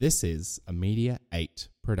This is a Media 8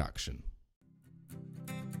 production.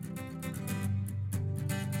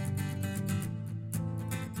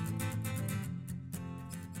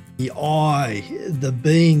 The I, the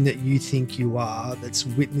being that you think you are, that's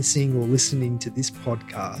witnessing or listening to this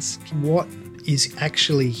podcast, what is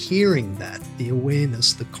actually hearing that, the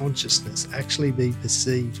awareness, the consciousness, actually be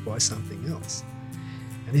perceived by something else?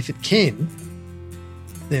 And if it can,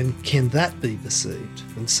 then can that be perceived?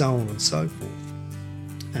 And so on and so forth.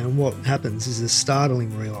 And what happens is a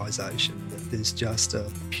startling realisation that there's just a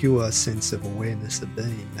pure sense of awareness of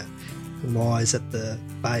being that lies at the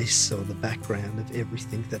base or the background of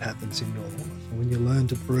everything that happens in your life. And when you learn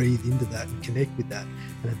to breathe into that and connect with that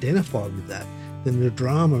and identify with that, then the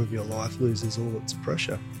drama of your life loses all its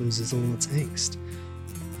pressure, loses all its angst.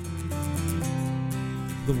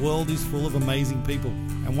 The world is full of amazing people,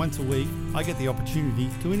 and once a week I get the opportunity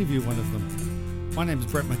to interview one of them. My name is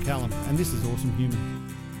Brett McCallum, and this is Awesome Human.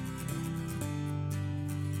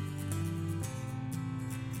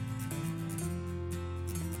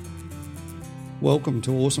 Welcome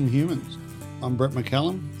to Awesome Humans. I'm Brett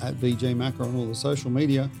McCallum at VJ Macro on all the social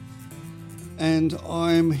media, and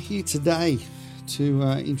I'm here today to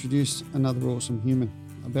introduce another awesome human.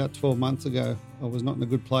 About 12 months ago, I was not in a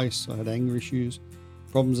good place. I had anger issues,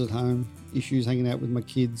 problems at home, issues hanging out with my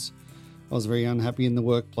kids. I was very unhappy in the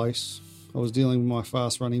workplace. I was dealing with my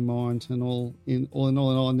fast-running mind, and all in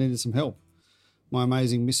all, I needed some help. My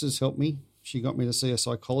amazing missus helped me. She got me to see a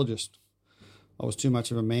psychologist. I was too much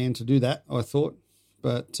of a man to do that, I thought,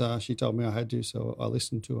 but she told me I had to, so I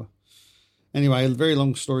listened to her. Anyway, very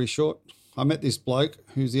long story short, I met this bloke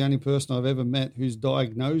who's the only person I've ever met who's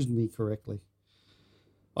diagnosed me correctly.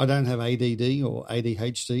 I don't have ADD or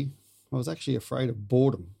ADHD. I was actually afraid of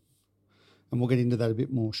boredom, and we'll get into that a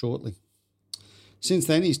bit more shortly. Since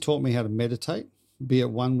then, he's taught me how to meditate, be at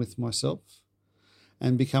one with myself,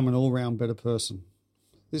 and become an all-round better person.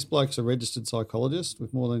 This bloke's a registered psychologist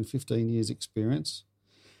with more than 15 years' experience.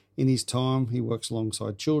 In his time, he works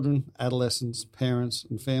alongside children, adolescents, parents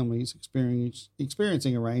and families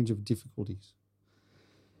experiencing a range of difficulties.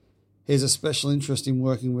 He has a special interest in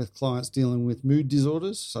working with clients dealing with mood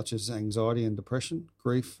disorders such as anxiety and depression,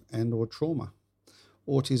 grief and or trauma,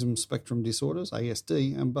 autism spectrum disorders,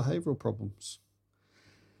 ASD, and behavioural problems.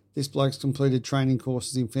 This bloke's completed training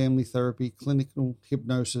courses in family therapy, clinical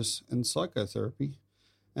hypnosis and psychotherapy,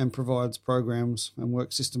 and provides programs and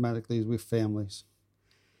works systematically with families.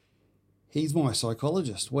 He's my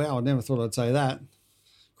psychologist. Wow, I never thought I'd say that.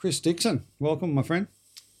 Chris Dixon, welcome, my friend.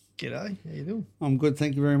 G'day, how you doing? I'm good,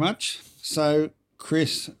 thank you very much. So,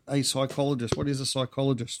 Chris, a psychologist. What is a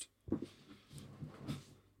psychologist?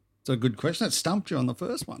 It's a good question. It stumped you on the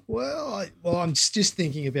first one. Well, I'm just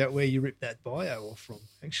thinking about where you ripped that bio off from,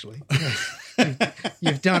 actually.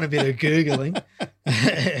 You've done a bit of Googling.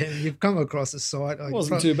 You've come across a site. It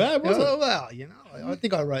wasn't too bad, was it? Well, I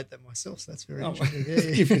think I wrote that myself, so that's very interesting.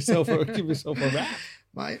 Yeah. Give yourself a rap.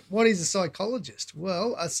 Mate, what is a psychologist?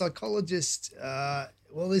 Well, a psychologist,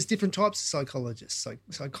 there's different types of psychologists.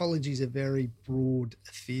 Psychology is a very broad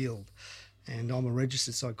field. And I'm a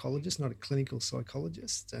registered psychologist, not a clinical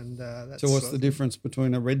psychologist. And that's so what's the difference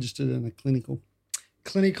between a registered and a clinical?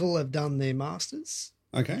 Clinical have done their masters.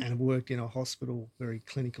 Okay. And have worked in a hospital, very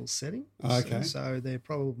clinical setting. Okay. So they're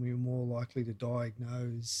probably more likely to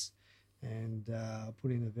diagnose and put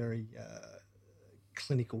in a very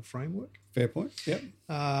clinical framework. Fair point, yep.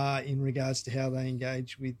 In regards to how they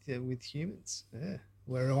engage with humans, yeah.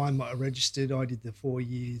 Where I'm registered, I did the 4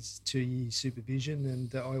 years, 2 year supervision,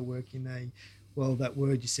 and I work in that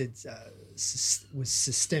word you said was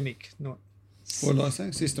systemic, not... What did I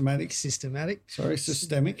say? Systematic? Systematic. Sorry,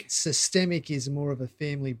 systemic? Systemic is more of a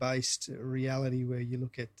family-based reality where you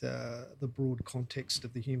look at the broad context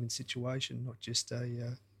of the human situation, not just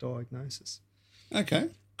a diagnosis. Okay,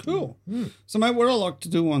 cool. So, mate, what I like to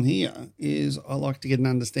do on here is I like to get an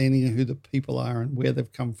understanding of who the people are and where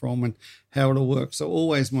they've come from and how it'll work. So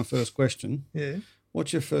always my first question. Yeah.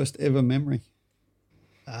 What's your first ever memory?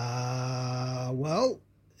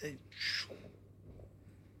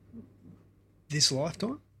 This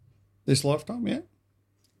lifetime. This lifetime, yeah.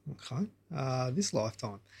 Okay. This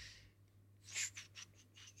lifetime.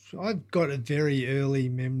 I've got a very early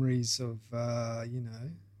memories of,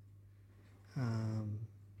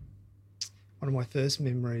 one of my first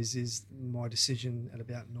memories is my decision at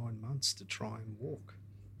about 9 months to try and walk.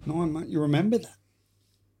 9 months? You remember that?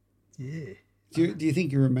 Yeah. Do you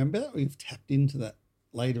think you remember that, or you've tapped into that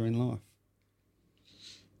later in life?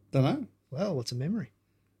 Don't know. Well, it's a memory.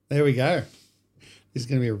 There we go. This is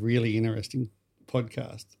going to be a really interesting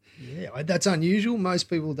podcast. Yeah, that's unusual. Most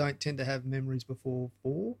people don't tend to have memories before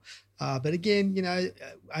 4. But again,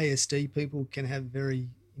 ASD people can have very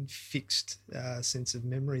fixed sense of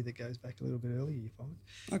memory that goes back a little bit earlier, you find.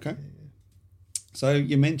 Okay. Yeah. So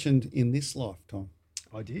you mentioned in this lifetime.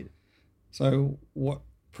 I did. So what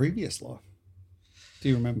previous life do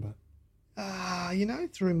you remember?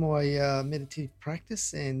 Through my meditative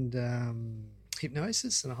practice and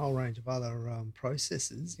hypnosis and a whole range of other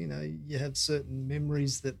processes, you have certain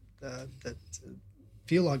memories that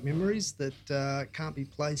feel like memories that can't be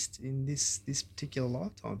placed in this particular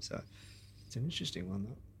lifetime. So it's an interesting one,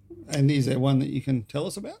 though. And is there one that you can tell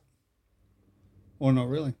us about? Or not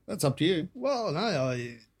really? That's up to you. Well, no,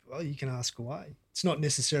 you can ask away. It's not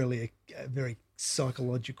necessarily a very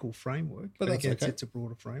psychological framework, but again, okay. It's a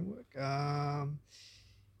broader framework.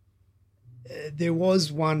 There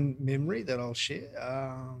was one memory that I'll share.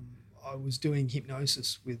 I was doing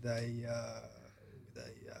hypnosis with a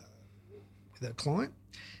client,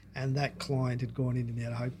 and that client had gone in and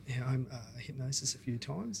out of home hypnosis a few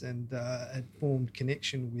times and had formed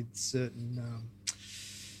connection with certain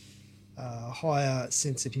higher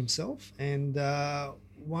sense of himself. And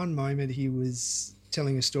one moment he was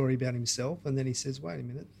telling a story about himself, and then he says, "Wait a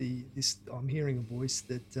minute! I'm hearing a voice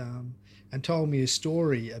that," and told me a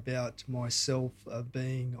story about myself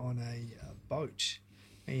being on a boat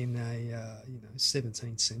in a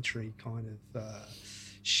 17th century kind of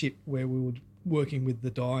ship where we were working with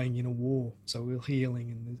the dying in a war. So we were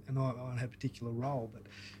healing, and I had a particular role, but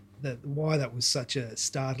why that was such a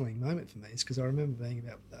startling moment for me is because I remember being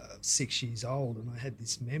about 6 years old, and I had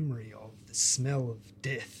this memory of the smell of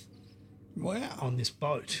death. Wow. On this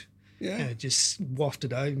boat. Yeah. And it just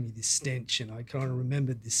wafted over me, this stench, and I kind of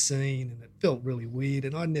remembered this scene, and it felt really weird,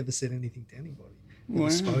 and I'd never said anything to anybody. Never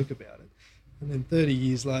spoke about it. And then 30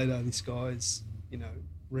 years later, this guy's,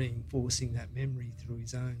 reinforcing that memory through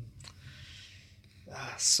his own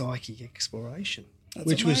psychic exploration,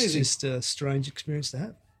 which amazing. Was just a strange experience to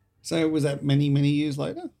have. So was that many, many years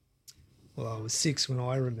later? Well, I was 6 when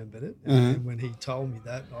I remembered it, and when he told me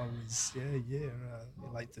that, I was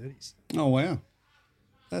late 30s. Oh wow,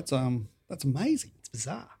 that's amazing. It's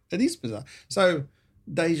bizarre. It is bizarre. So,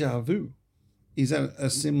 deja vu, is that a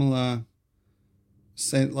similar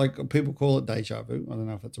sense? Like people call it deja vu. I don't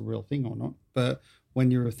know if it's a real thing or not, but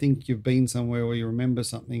when you think you've been somewhere or you remember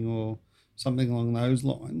something or something along those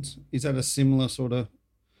lines, is that a similar sort of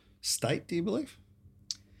state? Do you believe?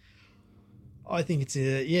 I think it's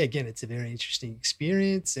a very interesting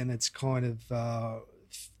experience, and it's kind of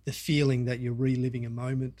the feeling that you're reliving a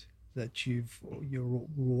moment that you're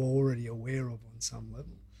already aware of on some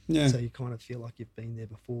level. Yeah. So you kind of feel like you've been there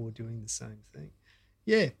before doing the same thing.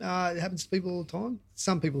 Yeah, it happens to people all the time.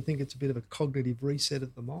 Some people think it's a bit of a cognitive reset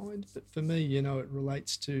of the mind, but for me, it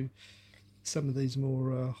relates to some of these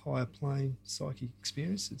more higher plane psychic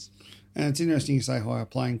experiences. And it's interesting you say higher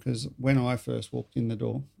plane because when I first walked in the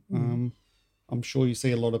door, I'm sure you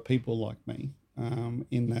see a lot of people like me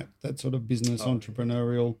in that sort of business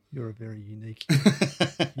entrepreneurial. You're a very unique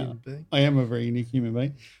human being. I am a very unique human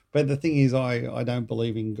being. But the thing is, I don't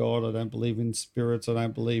believe in God. I don't believe in spirits. I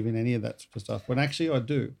don't believe in any of that sort of stuff. But actually I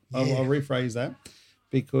do. Yeah. I'll rephrase that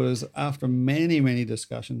because after many, many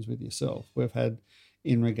discussions with yourself we've had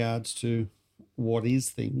in regards to what is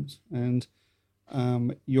things, and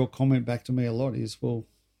your comment back to me a lot is, well,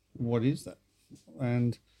 what is that?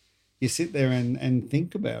 And you sit there and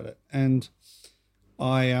think about it. And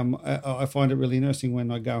I find it really interesting when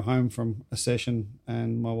I go home from a session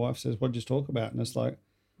and my wife says, "What did you talk about?" And it's like,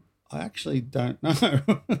 I actually don't know.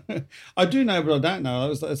 I do know, but I don't know.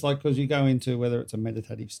 It's like because you go into whether it's a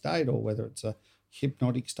meditative state or whether it's a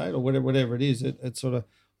hypnotic state or whatever it is, it sort of,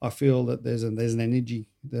 I feel that there's an energy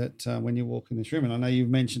that when you walk in this room, and I know you've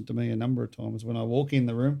mentioned to me a number of times when I walk in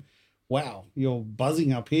the room, wow, you're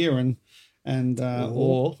buzzing up here and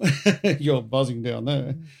or you're buzzing down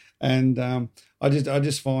there. And I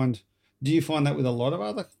just find, do you find that with a lot of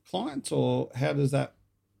other clients, or how does that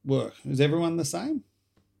work? Is everyone the same?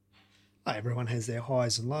 Everyone has their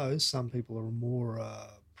highs and lows. Some people are more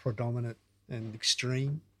predominant and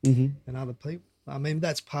extreme than other people. I mean,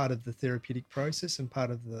 that's part of the therapeutic process and part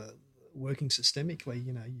of the working systemically.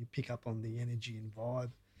 You pick up on the energy and vibe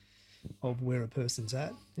of where a person's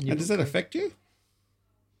at. And does that affect you?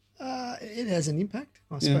 It has an impact.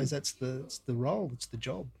 I suppose that's the role. It's the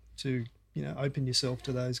job to, open yourself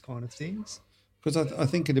to those kind of things. Because I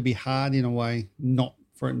think it'd be hard in a way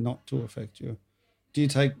for it not to affect you. Do you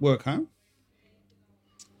take work home?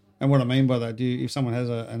 And what I mean by that, if someone has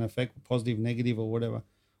an effect, positive, negative, or whatever,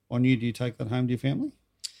 on you, do you take that home to your family?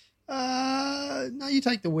 No, you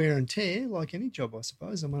take the wear and tear like any job, I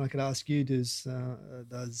suppose. I mean, I could ask you,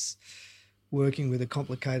 does working with a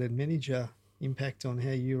complicated manager impact on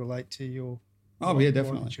how you relate to your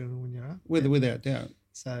definitely. children when you're up? Without doubt.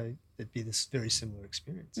 So it'd be this very similar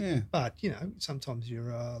experience. Yeah. But, sometimes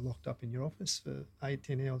you're locked up in your office for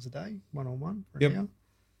 8-10 hours a day, one-on-one for an hour.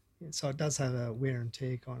 Yeah, so it does have a wear and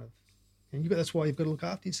tear kind of. And that's why you've got to look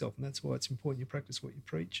after yourself, and that's why it's important you practice what you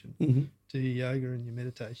preach and do your yoga and your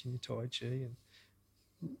meditation, your Tai Chi, and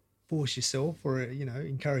force yourself or,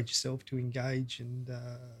 encourage yourself to engage and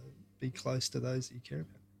be close to those that you care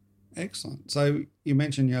about. Excellent. So you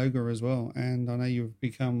mentioned yoga as well, and I know you've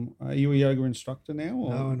become, are you a yoga instructor now?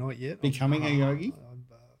 Or no, not yet. Becoming a yogi? I'm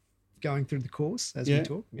going through the course as we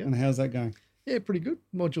talk. Yeah. And how's that going? Yeah, pretty good.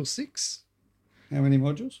 Module 6. How many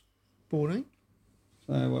modules? 14.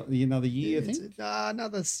 So what, another year, I think?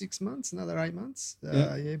 Another 6 months, another 8 months.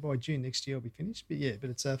 By June next year I'll be finished. But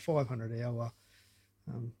it's a 500-hour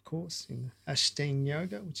course in Ashtanga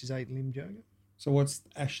Yoga, which is 8-limbed yoga. So what's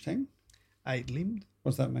Ashtanga? 8-limbed.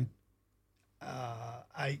 What's that mean?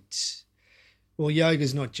 8. Well, yoga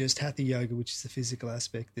is not just hatha yoga, which is the physical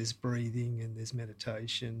aspect. There's breathing and there's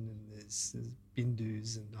meditation and there's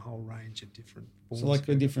bindus and a whole range of different forms. So like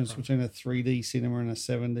the difference between a 3D cinema and a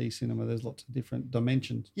 7D cinema, there's lots of different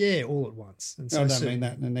dimensions. Yeah, all at once. And I don't mean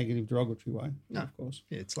that in a negative derogatory way. No, of course.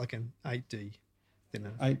 Yeah, it's like an 8D.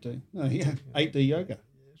 8D. Oh, yeah, 8D yoga.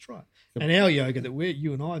 Yeah, that's right. And our yoga that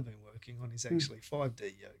you and I have been working on is actually 5D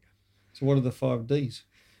yoga. So what are the 5Ds?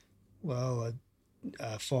 Well,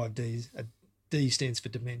 5Ds, a D stands for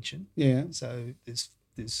dimension. Yeah. So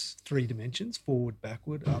there's 3 dimensions: forward,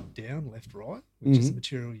 backward, up, down, left, right, which is the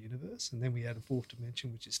material universe, and then we add a 4th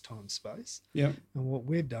dimension, which is time, space. Yeah. And what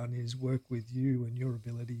we've done is work with you and your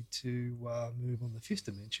ability to move on the 5th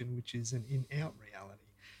dimension, which is an in-out reality.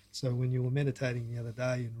 So when you were meditating the other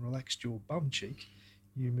day and relaxed your bum cheek,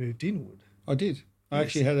 you moved inward. I did. I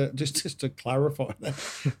actually had just to clarify that,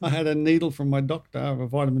 I had a needle from my doctor, a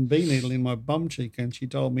vitamin B needle in my bum cheek, and she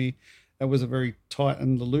told me that was a very tight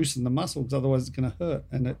and to loosen the muscle because otherwise it's going to hurt,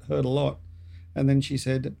 and it hurt a lot. And then she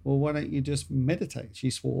said, well, why don't you just meditate? She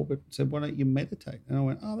swore, but said, why don't you meditate? And I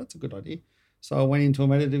went, oh, that's a good idea. So I went into a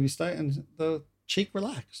meditative state and the cheek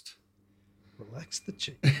relaxed. Relax the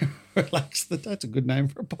cheek. That's a good name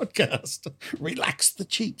for a podcast. Relax the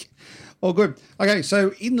cheek. Oh, good. Okay,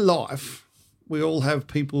 so in life, we all have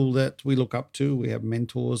people that we look up to. We have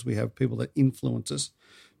mentors. We have people that influence us.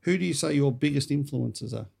 Who do you say your biggest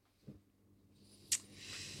influences are?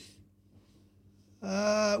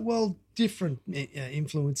 Well, different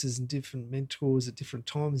influences and different mentors at different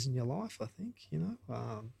times in your life, I think,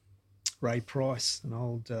 Ray Price, an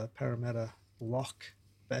old Parramatta lock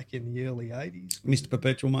back in the early 80s. Mr.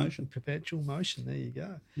 Perpetual Motion. Perpetual Motion, there you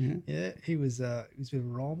go. Yeah, he was a bit of a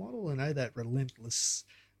role model, and that relentless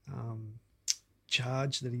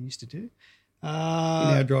charge that he used to do. He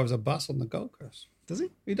now drives a bus on the Gold Coast. Does he?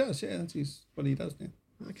 He does, yeah. That's what he does now.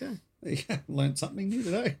 Okay. Yeah, learned something new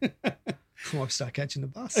today. I might start catching the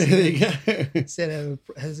bus. There you go.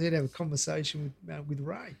 Has he have a conversation with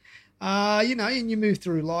Ray? And you move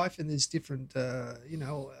through life, and there's different,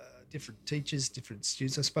 different teachers, different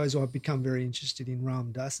students. I suppose I've become very interested in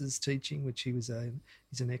Ram Dass's teaching, which he's an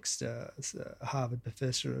ex Harvard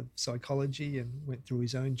professor of psychology and went through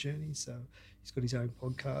his own journey. So he's got his own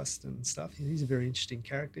podcast and stuff. He's a very interesting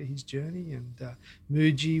character, his journey. And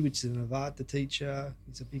Mooji, which is an Avata teacher,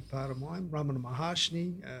 is a big part of mine. Ramana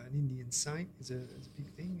Maharshi, an Indian saint, is a big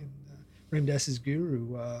thing. And Ram Dass's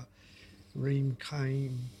guru, Reem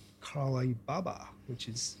Kaim Kali Baba, which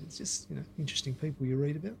is just interesting people you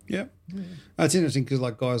read about. Yeah. It's interesting because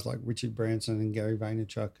guys like Richard Branson and Gary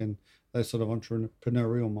Vaynerchuk and those sort of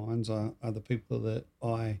entrepreneurial minds are the people that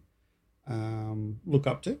I look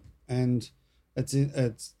up to. And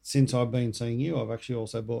it's since I've been seeing you, I've actually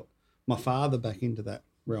also brought my father back into that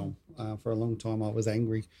realm. For a long time, I was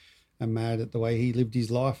angry and mad at the way he lived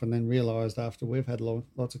his life, and then realised after we've had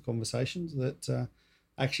lots of conversations that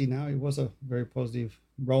actually no, he was a very positive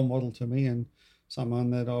role model to me and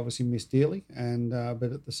someone that I obviously miss dearly. And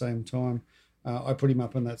but at the same time, I put him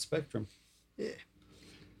up on that spectrum. Yeah.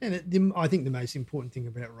 And I think the most important thing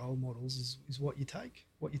about role models is what you take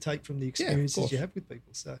from the experiences you have with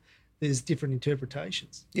people. So there's different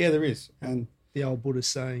interpretations. Yeah, there is. And the old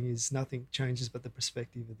Buddhist saying is nothing changes but the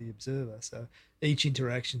perspective of the observer. So each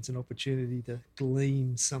interaction's an opportunity to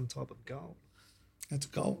glean some type of gold. That's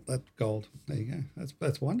gold. That's gold. There you go.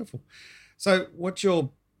 That's wonderful. So what's your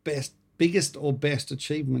biggest or best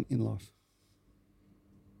achievement in life?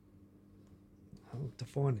 Oh,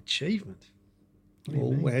 define achievement.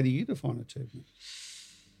 Well, how do you define achievement?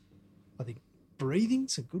 I think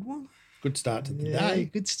breathing's a good one. Good start to the Yeah, day.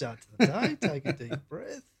 good start to the day. Take a deep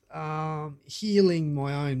breath. Healing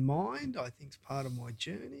my own mind, I think, is part of my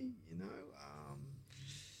journey.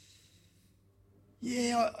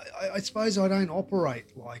 I suppose I don't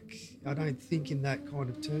operate I don't think in that kind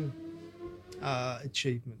of term.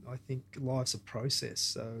 Achievement. I think life's a process.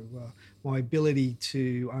 So my ability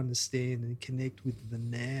to understand and connect with the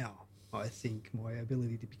now, I think my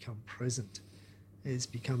ability to become present has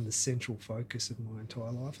become the central focus of my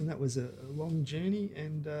entire life. And that was a long journey,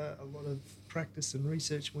 and a lot of practice and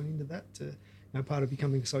research went into that. Part of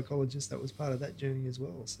becoming a psychologist, that was part of that journey as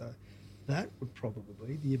well. So that would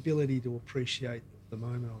probably the ability to appreciate the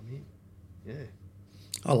moment I'm in. Yeah.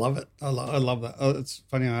 I love it. I love that. It's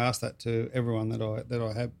funny. I ask that to everyone that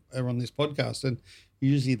I have ever on this podcast, and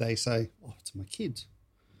usually they say, "Oh, it's my kids."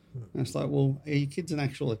 And it's like, well, are your kids an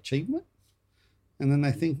actual achievement? And then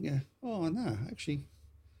they think, "Oh no, actually,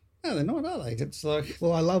 no, they're not, are they?" It's like,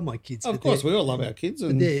 well, I love my kids. of course, we all love our kids,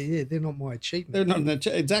 and they're not my achievement. they're not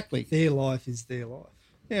exactly. Their life is their life.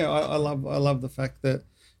 Yeah, I love the fact that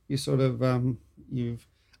you sort of you've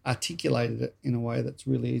articulated it in a way that's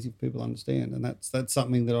really easy for people to understand, and that's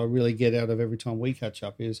something that I really get out of every time we catch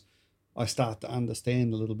up is I start to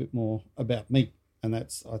understand a little bit more about me, and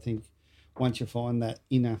that's, I think, once you find that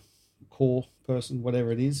inner core person,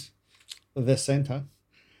 whatever it is, the center,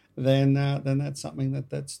 then that's something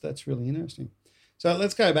that's really interesting. So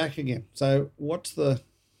let's go back again. So what's the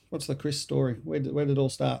Chris story? Where did it all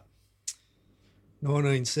start?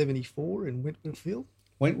 1974 in Wentworthville.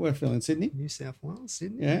 Wentworthville in Sydney? New South Wales,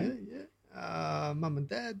 Sydney. Yeah. Mum and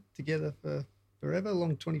Dad together for forever,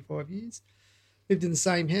 long 25 years. Lived in the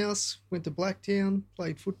same house, went to Blacktown,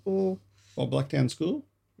 played football. Or Blacktown School?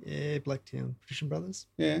 Yeah, Blacktown, Christian Brothers.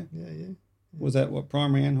 Yeah. Yeah. Was that what,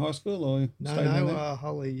 primary and high school? Or No,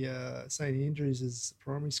 Holly, St Andrews is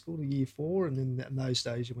primary school to year 4, and then in those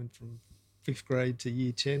days you went from 5th grade to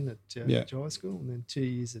year 10 at high school, and then 2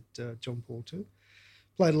 years at John Paul II.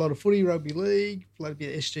 Played a lot of footy, rugby league, played a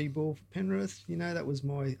bit of SG ball for Penrith. That was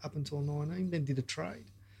my up until 19. Then did a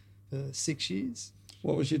trade for 6 years.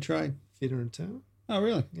 What was your trade? Fitter and turner. Oh,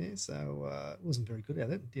 really? Yeah, so wasn't very good at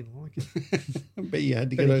it. Didn't like it. But you had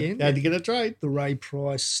to get a trade. The Ray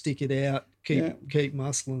Price, stick it out, keep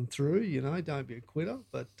muscling through. Don't be a quitter.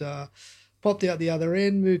 But popped out the other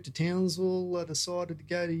end, moved to Townsville. Decided to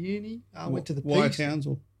go to uni. Went to the Why Peaks.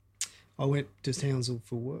 Townsville? I went to Townsville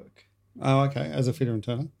for work. Oh, okay, as a fitter and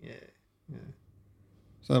turner. Yeah.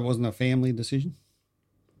 So it wasn't a family decision?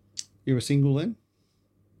 You were single then?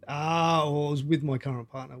 I was with my current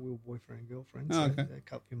partner. We were boyfriend and girlfriend. Oh, so okay. a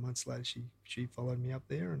couple of months later, she followed me up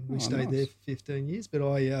there, and we Oh, stayed there for 15 years. But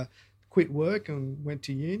I quit work and went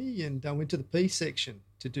to uni, and went to the P section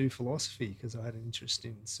to do philosophy because I had an interest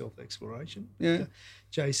in self-exploration. Yeah.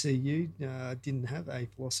 JCU didn't have a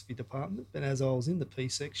philosophy department, but as I was in the P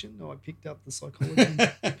section, I picked up the psychology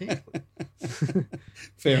pamphlet.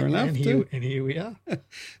 Fair enough. And here we are.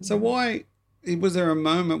 So why was there a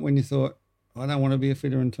moment when you thought, I don't want to be a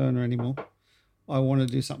fitter and turner anymore? I want to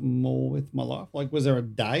do something more with my life. Like, was there a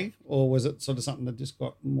day, or was it sort of something that just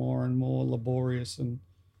got more and more laborious? And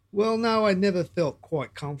well, no, I never felt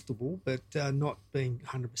quite comfortable, but not being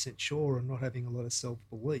 100% sure and not having a lot of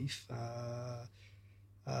self-belief,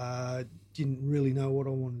 didn't really know what I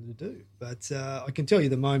wanted to do. But I can tell you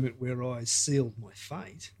the moment where I sealed my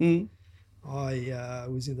fate. I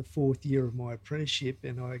was in the 4th year of my apprenticeship,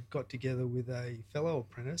 and I got together with a fellow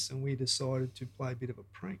apprentice, and we decided to play a bit of a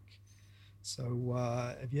prank. So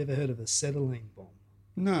have you ever heard of a acetylene bomb?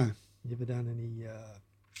 no. You ever done any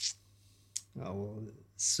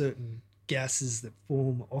certain gases that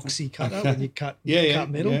form oxycutter when you cut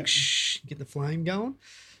metal, get the flame going?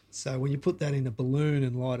 So when you put that in a balloon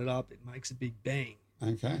and light it up, it makes a big bang.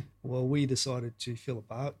 Okay. Well, we decided to fill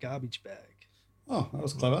a garbage bag. Oh, that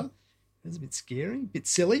was clever. It was a bit scary, a bit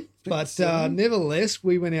silly, but silly. nevertheless,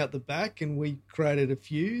 we went out the back and we created a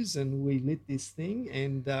fuse and we lit this thing,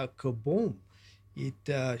 and kaboom!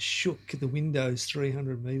 It shook the windows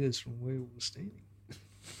 300 metres from where we were standing.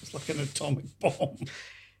 It's like an atomic bomb.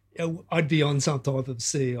 I'd be on some type of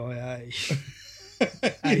CIA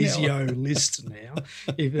ASIO list now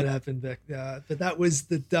if it happened back there. But that was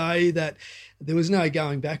the day that there was no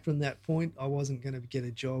going back from that point. I wasn't going to get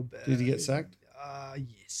a job. Did you get sacked?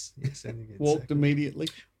 Yes. I didn't get Walked sacked. immediately.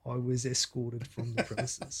 I was escorted from the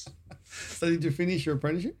premises. So did you finish your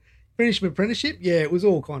apprenticeship? Finished my apprenticeship. Yeah, it was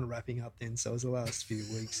all kind of wrapping up then. So it was the last few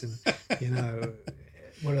weeks, and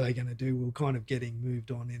what are they going to do? We were kind of getting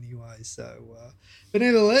moved on anyway. So, but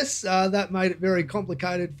nevertheless, that made it very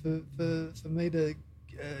complicated for me to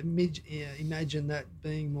imagine that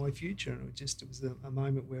being my future. And it was a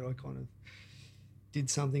moment where I kind of did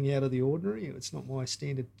something out of the ordinary. It's not my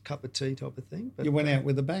standard cup of tea type of thing. But You went out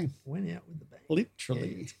with a bang. Went out with the bang.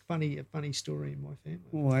 Literally. Yeah, it's a funny story in my family.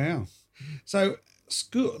 Wow. So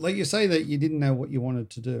school, like you say that you didn't know what you wanted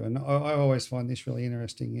to do. And I always find this really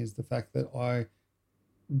interesting is the fact that I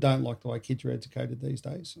don't like the way kids are educated these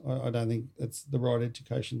days. I don't think it's the right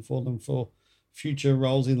education for them for future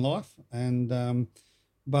roles in life. And,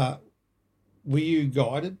 but were you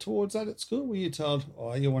guided towards that at school? Were you told,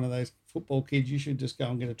 oh, you're one of those football kids, you should just go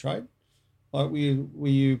and get a trade? Like, were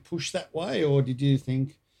you pushed that way, or did you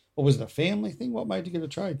think, or was it a family thing? What made you get a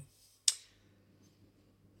trade?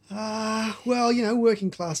 Well,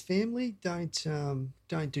 working class family, don't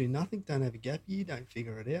do nothing, don't have a gap year, don't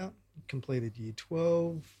figure it out. Completed year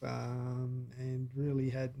 12, and really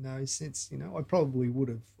had no sense. I probably would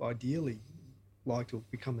have ideally liked to have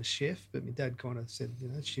become a chef, but my dad kind of said,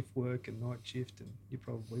 shift work and night shift, and you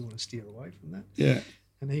probably want to steer away from that. Yeah.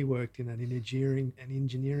 And he worked in an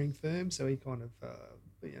engineering firm, so he kind of,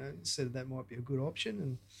 said that might be a good option.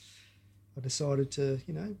 And I decided to,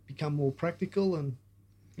 become more practical and,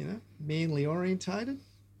 manly orientated.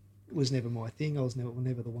 It was never my thing. I was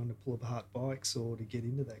never the one to pull apart bikes or to get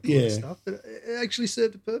into that kind of stuff. But it actually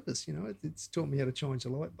served a purpose. It's taught me how to change a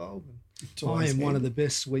light bulb. And I am one of the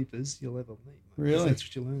best sweepers you'll ever meet. Mate. Really? That's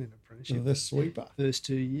what you learn in an apprenticeship. The sweeper. First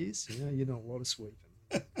 2 years, you're not a lot of sweeping.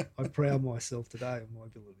 I proud myself today of my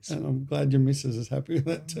abilities. And I'm glad your missus is happy with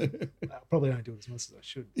that too. I probably don't do it as much as I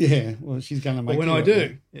should. Yeah, well, she's going to make But when I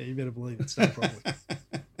do, you better believe it's no problem.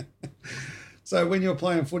 So when you were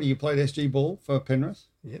playing footy, you played SG ball for Penrith?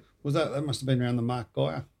 Yep. Was that must have been around the Mark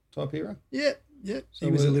Geyer type era? Yeah. So he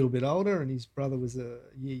was a little bit older and his brother was a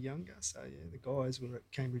year younger. So, the guys were at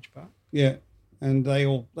Cambridge Park. Yeah, and they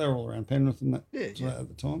were all around Penrith and that Yeah. at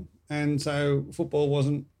the time. And so football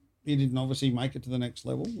wasn't, you didn't obviously make it to the next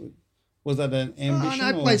level. Was that an ambition? No,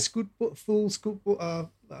 I played full school,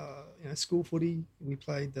 school footy. We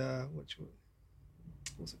played, what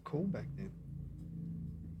was it called back then?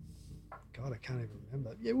 God, I can't even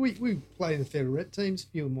remember. Yeah, we played in the Federette teams. A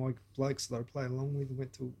few of my blokes that I played along with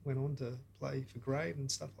went on to play for grade and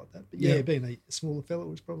stuff like that. But being a smaller fella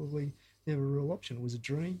was probably never a real option. It was a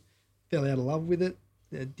dream. Fell out of love with it.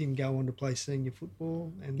 Didn't go on to play senior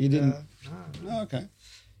football. And you didn't? No. Oh, okay.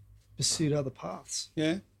 Pursued other paths.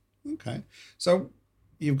 Yeah. Okay. So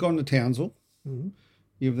you've gone to Townsville. Mm-hmm.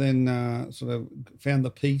 You've then sort of found the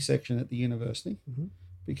P section at the university.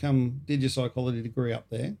 Mm-hmm. Did your psychology degree up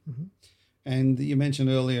there. Mm-hmm. And you mentioned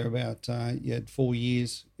earlier about you had 4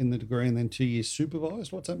 years in the degree and then 2 years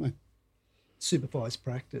supervised. What's that mean? Supervised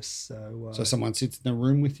practice. So someone sits in a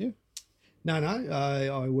room with you? No.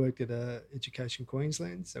 I worked at Education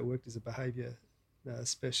Queensland. So I worked as a behaviour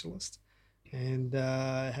specialist, and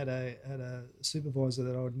had a supervisor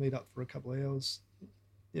that I would meet up for a couple of hours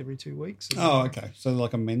every 2 weeks. And, okay. So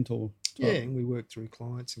like a mentor. Yeah, and we worked through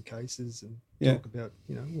clients and cases and talk about,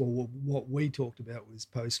 what we talked about was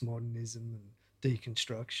postmodernism and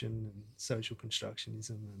deconstruction and social constructionism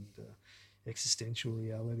and existential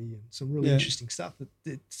reality and some really interesting stuff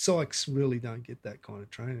that psychs really don't get that kind of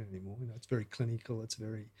training anymore. It's very clinical, it's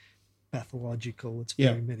very pathological, it's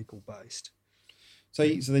very medical based. So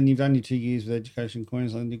then you've done your 2 years with Education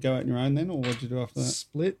Queensland. Did you go out on your own then, or what did you do after that?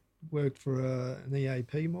 Split. Worked for an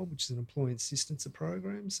EAP mob, which is an employee assistance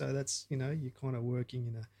program. So that's, you're kind of working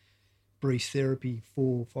in a brief therapy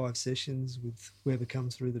 4 or 5 sessions with whoever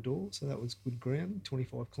comes through the door. So that was good ground,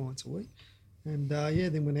 25 clients a week. And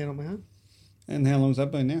then went out on my own. And how long's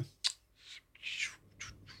that been now?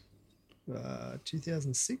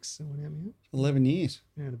 2006, I went out on my own. 11 years.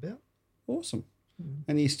 Roundabout. Awesome.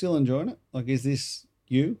 And are you still enjoying it? Like, is this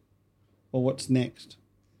you, or what's next?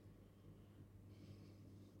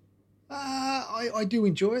 I do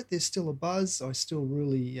enjoy it. There's still a buzz. I still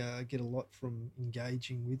really get a lot from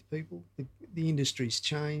engaging with people. The industry's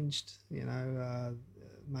changed.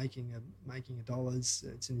 Making a dollar's,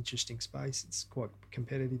 it's an interesting space. It's quite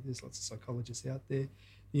competitive. There's lots of psychologists out there.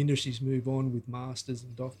 The industry's moved on with masters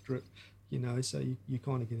and doctorate. So you're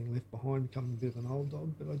kind of getting left behind, becoming a bit of an old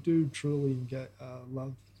dog. But I do truly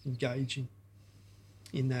love engaging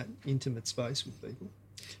in that intimate space with people.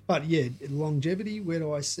 But longevity, where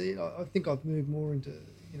do I see it? I think I've moved more into,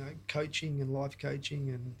 coaching and life coaching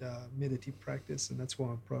and meditative practice, and that's why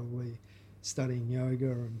I'm probably studying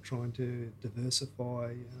yoga and trying to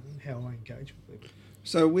diversify how I engage with people.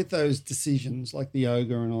 So with those decisions, like the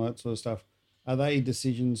yoga and all that sort of stuff, are they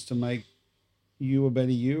decisions to make you a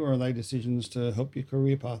better you, or are they decisions to help your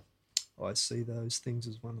career path? I see those things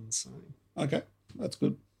as one and the same. Okay, that's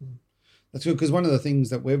good. That's good, because one of the things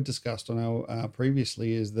that we've discussed on our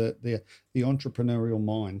previously is that the entrepreneurial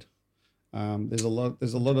mind, There's a lot of The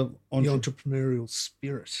entrepreneurial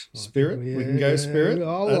spirit. Spirit? We can go spirit.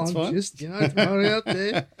 That's fine. Just, throwing it out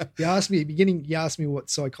there. You asked me what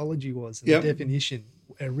psychology was. And Yep. The definition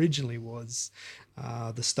originally was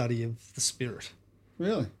the study of the spirit.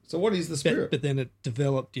 Really? So what is the spirit? But then it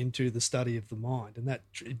developed into the study of the mind. And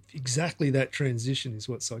exactly that transition is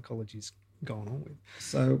what psychology's gone on with.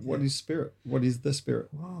 So what is spirit? What is the spirit?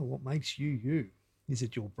 Wow, what makes you you? Is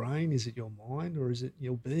it your brain? Is it your mind? Or is it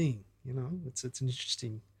your being? It's an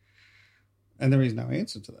interesting And there is no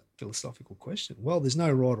answer to that. philosophical question. Well, there's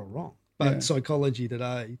no right or wrong, but Yeah. psychology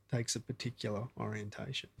today takes a particular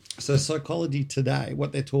orientation. So psychology today,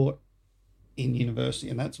 what they're taught in university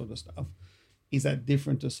and that sort of stuff, is that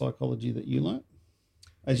different to psychology that you learnt?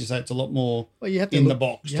 As you say, it's a lot more Well, you have to in look, the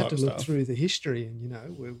box You have type to look stuff. through the history, and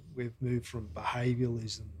we've moved from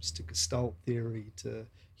behavioralisms to Gestalt theory to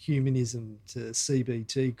humanism to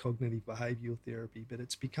CBT, cognitive behavioral therapy, but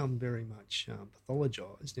it's become very much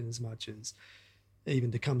pathologized in as much as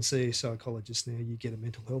even to come see a psychologist now, you get a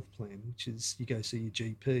mental health plan, which is you go see your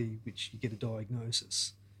GP, which you get a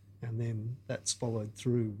diagnosis, and then that's followed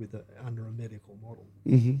through under a medical model.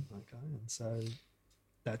 Mm-hmm. Okay, and so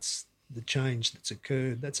that's the change that's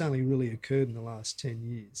occurred. That's only really occurred in the last 10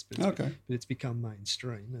 years, but it's become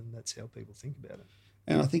mainstream, and that's how people think about it.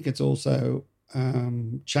 And I think it's also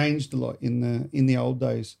changed a lot. In the old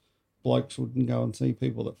days, blokes wouldn't go and see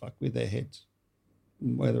people that fuck with their heads,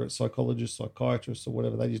 whether it's psychologists, psychiatrists, or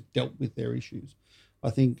whatever. They just dealt with their issues. I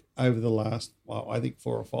think over the last, 4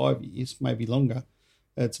 or 5 years, maybe longer,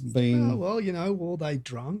 it's been... or they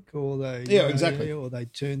drunk, or they... Yeah, exactly. Or they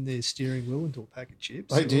turned their steering wheel into a pack of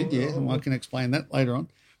chips. They did, yeah. And I can explain that later on.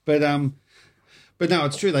 But no,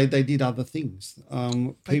 it's true. They did other things.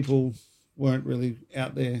 People weren't really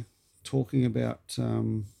out there talking about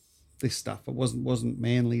this stuff. It wasn't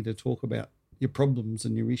manly to talk about your problems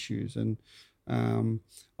and your issues. And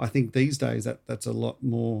I think these days that's a lot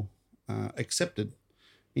more accepted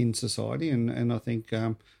in society. And I think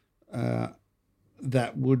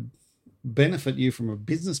that would benefit you from a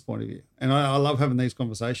business point of view. And I love having these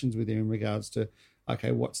conversations with you in regards to,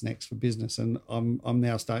 okay, what's next for business? And I'm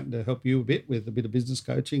now starting to help you a bit with a bit of business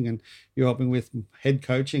coaching, and you're helping with head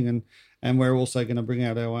coaching, and we're also going to bring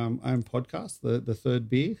out our own podcast, the Third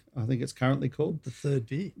Beer, I think it's currently called. The Third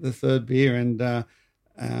Beer. The Third Beer. And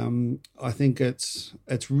I think it's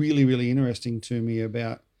really, really interesting to me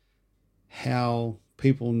about how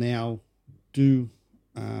people now do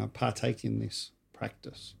partake in this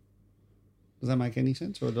practice. Does that make any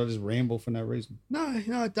sense, or did I just ramble for no reason? No,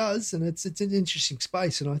 it does, and it's an interesting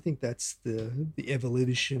space, and I think that's the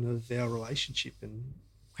evolution of our relationship and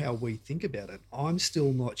how we think about it. I'm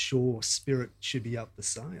still not sure spirit should be up for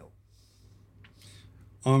sale.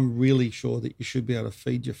 I'm really sure that you should be able to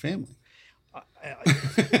feed your family.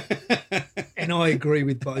 And I agree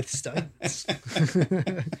with both statements.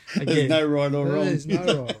 There's no right or wrong. There's no right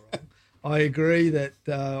or wrong. I agree that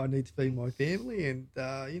I need to feed my family, and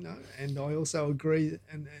and I also agree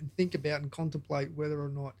and think about and contemplate whether or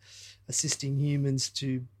not assisting humans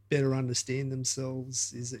to better understand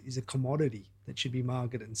themselves is a commodity that should be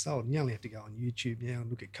marketed and sold. And you only have to go on YouTube now and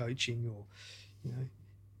look at coaching, or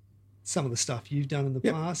some of the stuff you've done in the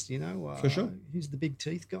past. For sure. Who's the big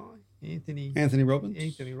teeth guy? Anthony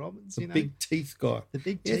Robbins. The big teeth guy. The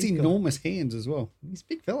big He has teeth guy. enormous hands as well. He's a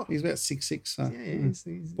big fella. He's about 6'6". So.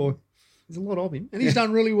 Yeah, he's boy. There's a lot of him, and he's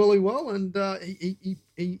done really well. And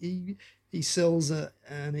he sells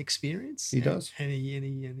an experience. He does, and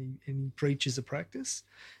he preaches a practice,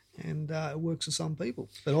 and it works for some people.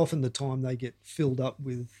 But often the time they get filled up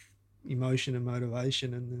with emotion and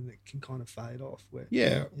motivation, and then it can kind of fade off.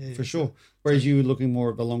 For sure. Whereas you were looking more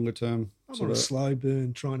of the longer term. I'm on a slow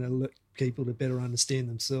burn, trying to let people to better understand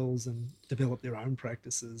themselves and develop their own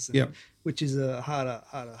practices. Which is a harder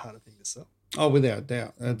thing to sell. Oh, without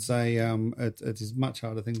doubt, it's it is a much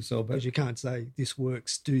harder thing to sell. Because you can't say this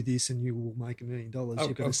works, do this, and you will make $1 million.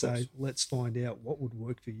 You've got to say, let's find out what would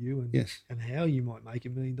work for you, and how you might make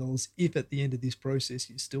 $1 million. If at the end of this process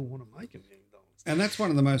you still want to make $1 million. And that's one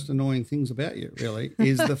of the most annoying things about you, really,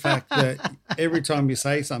 is the fact that every time you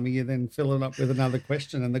say something, you then fill it up with another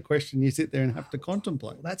question, and the question you sit there and have to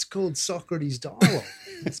contemplate. Well, that's called Socrates dialogue.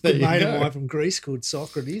 It's a good mate of mine from Greece called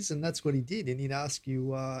Socrates, and that's what he did. And he'd ask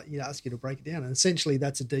you to break it down. And essentially,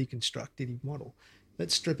 that's a deconstructive model.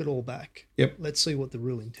 Let's strip it all back. Yep. Let's see what the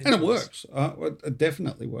real intention is. And it works. It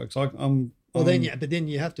definitely works. But then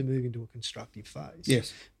you have to move into a constructive phase.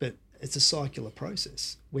 Yes. But it's a circular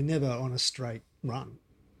process. We're never on a straight run.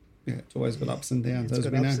 Yeah, it's always got ups and downs. It's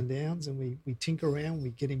got ups and downs, and we tinker around, we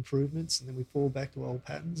get improvements, and then we fall back to old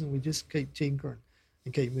patterns, and we just keep tinkering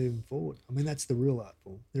and keep moving forward. I mean, that's the real art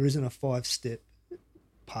form. There isn't a 5-step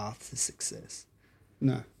path to success.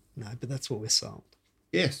 No. No, but that's what we're sold.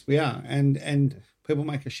 Yes, we are. And people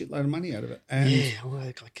make a shitload of money out of it. And yeah, well,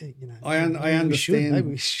 I keep, I understand. Maybe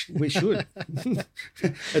we should. We should.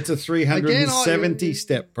 It's a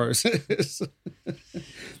 370-step process.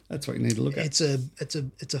 That's what you need to look at. It's a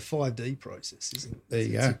 5D process, isn't it? There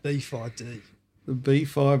you it's go. a B5D. The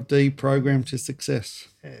B5D program to success.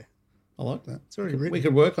 Yeah. I like that. It's already written. We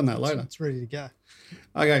could work on that later. It's ready to go.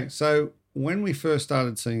 Okay, so when we first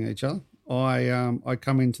started seeing each other, I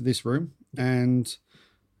come into this room and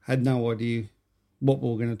had no idea what we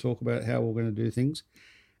were going to talk about, how we were going to do things.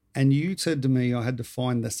 And you said to me I had to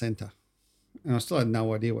find the center. And I still had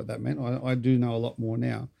no idea what that meant. I do know a lot more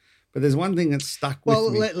now. But there's one thing that's stuck with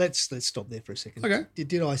me. Well, let's stop there for a second. Okay.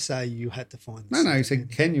 Did I say you had to find the No, center? you said,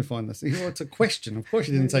 can you find this? Well, it's a question. Of course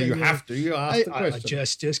you didn't say you have to. You asked the question. I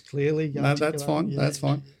just clearly. No, that's fine. Yeah, That's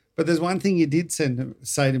fine. But there's one thing you did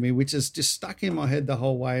say to me, which is just stuck in my head the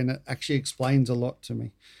whole way, and it actually explains a lot to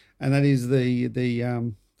me. And that is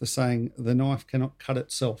the saying, the knife cannot cut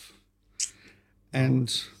itself.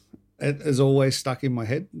 And it has always stuck in my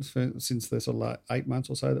head since the sort of like 8 months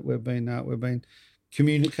or so that we've been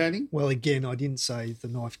communicating. Well, again, I didn't say the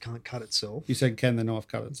knife can't cut itself. You said, can the knife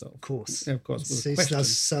cut itself? Of course. Yeah, of course. There's a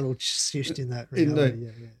subtle shift in that reality.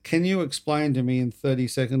 Indeed. Yeah. Can you explain to me in 30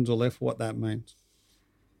 seconds or less what that means?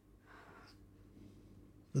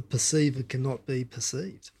 The perceiver cannot be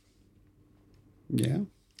perceived. Yeah.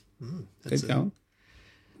 Keep going.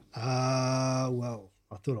 Well,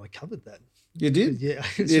 I thought I covered that. You did? Yeah.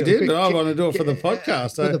 You did, but I want to do it for the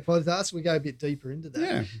podcast. For the podcast, we go a bit deeper into that.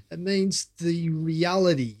 Yeah. It means the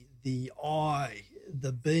reality, the I,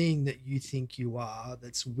 the being that you think you are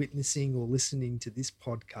that's witnessing or listening to this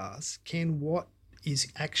podcast, can what is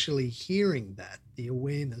actually hearing that, the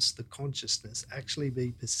awareness, the consciousness, actually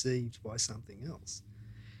be perceived by something else?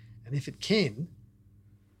 And if it can,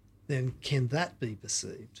 then can that be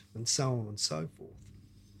perceived? And so on and so forth.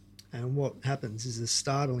 And what happens is a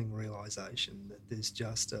startling realization that there's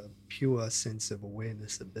just a pure sense of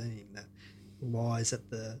awareness of being that lies at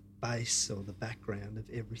the base or the background of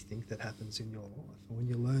everything that happens in your life. And when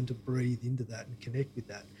you learn to breathe into that and connect with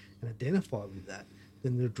that and identify with that,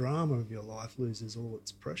 then the drama of your life loses all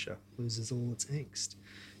its pressure, loses all its angst.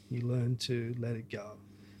 You learn to let it go.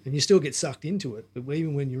 And you still get sucked into it, but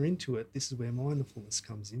even when you're into it, this is where mindfulness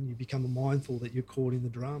comes in. You become mindful that you're caught in the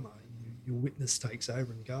drama. Your witness takes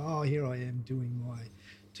over and you go, oh, here I am turning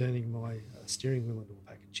my steering wheel into a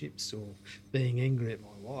pack of chips, or being angry at my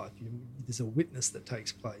life. There's a witness that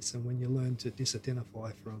takes place. And when you learn to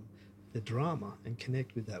disidentify from the drama and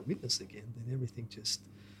connect with that witness again, then everything just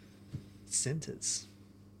centers.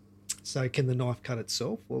 So can the knife cut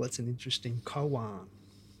itself? Well, that's an interesting koan.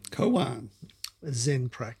 Koan. A Zen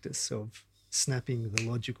practice of snapping the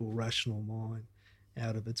logical, rational mind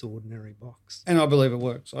out of its ordinary box. And I believe it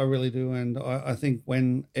works. I really do. And I think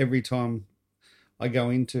every time I go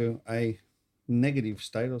into a negative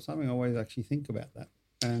state or something, I always actually think about that.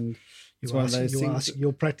 And it's one of those things.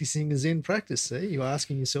 You're practicing a Zen practice, see? You're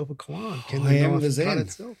asking yourself a koan. Can I the am knife the Zen. cut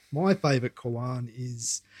itself? My favourite koan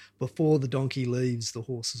is, before the donkey leaves, the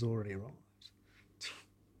horse has already arrived.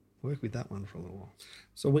 Work with that one for a little while.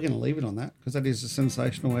 So we're going to leave it on that, because that is a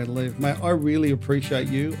sensational way to leave. Mate, I really appreciate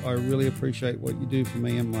you. I really appreciate what you do for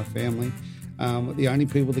me and my family. The only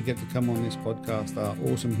people that get to come on this podcast are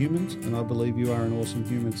awesome humans, and I believe you are an awesome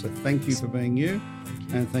human. So thank you for being you,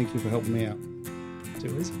 and thank you for helping me out.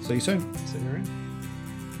 Too easy. See you soon. See you around.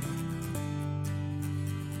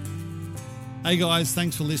 Hey guys,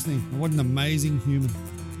 thanks for listening. What an amazing human.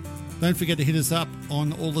 Don't forget to hit us up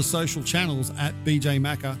on all the social channels at BJ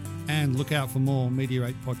Macca, and look out for more Meteor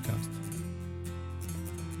 8 podcasts.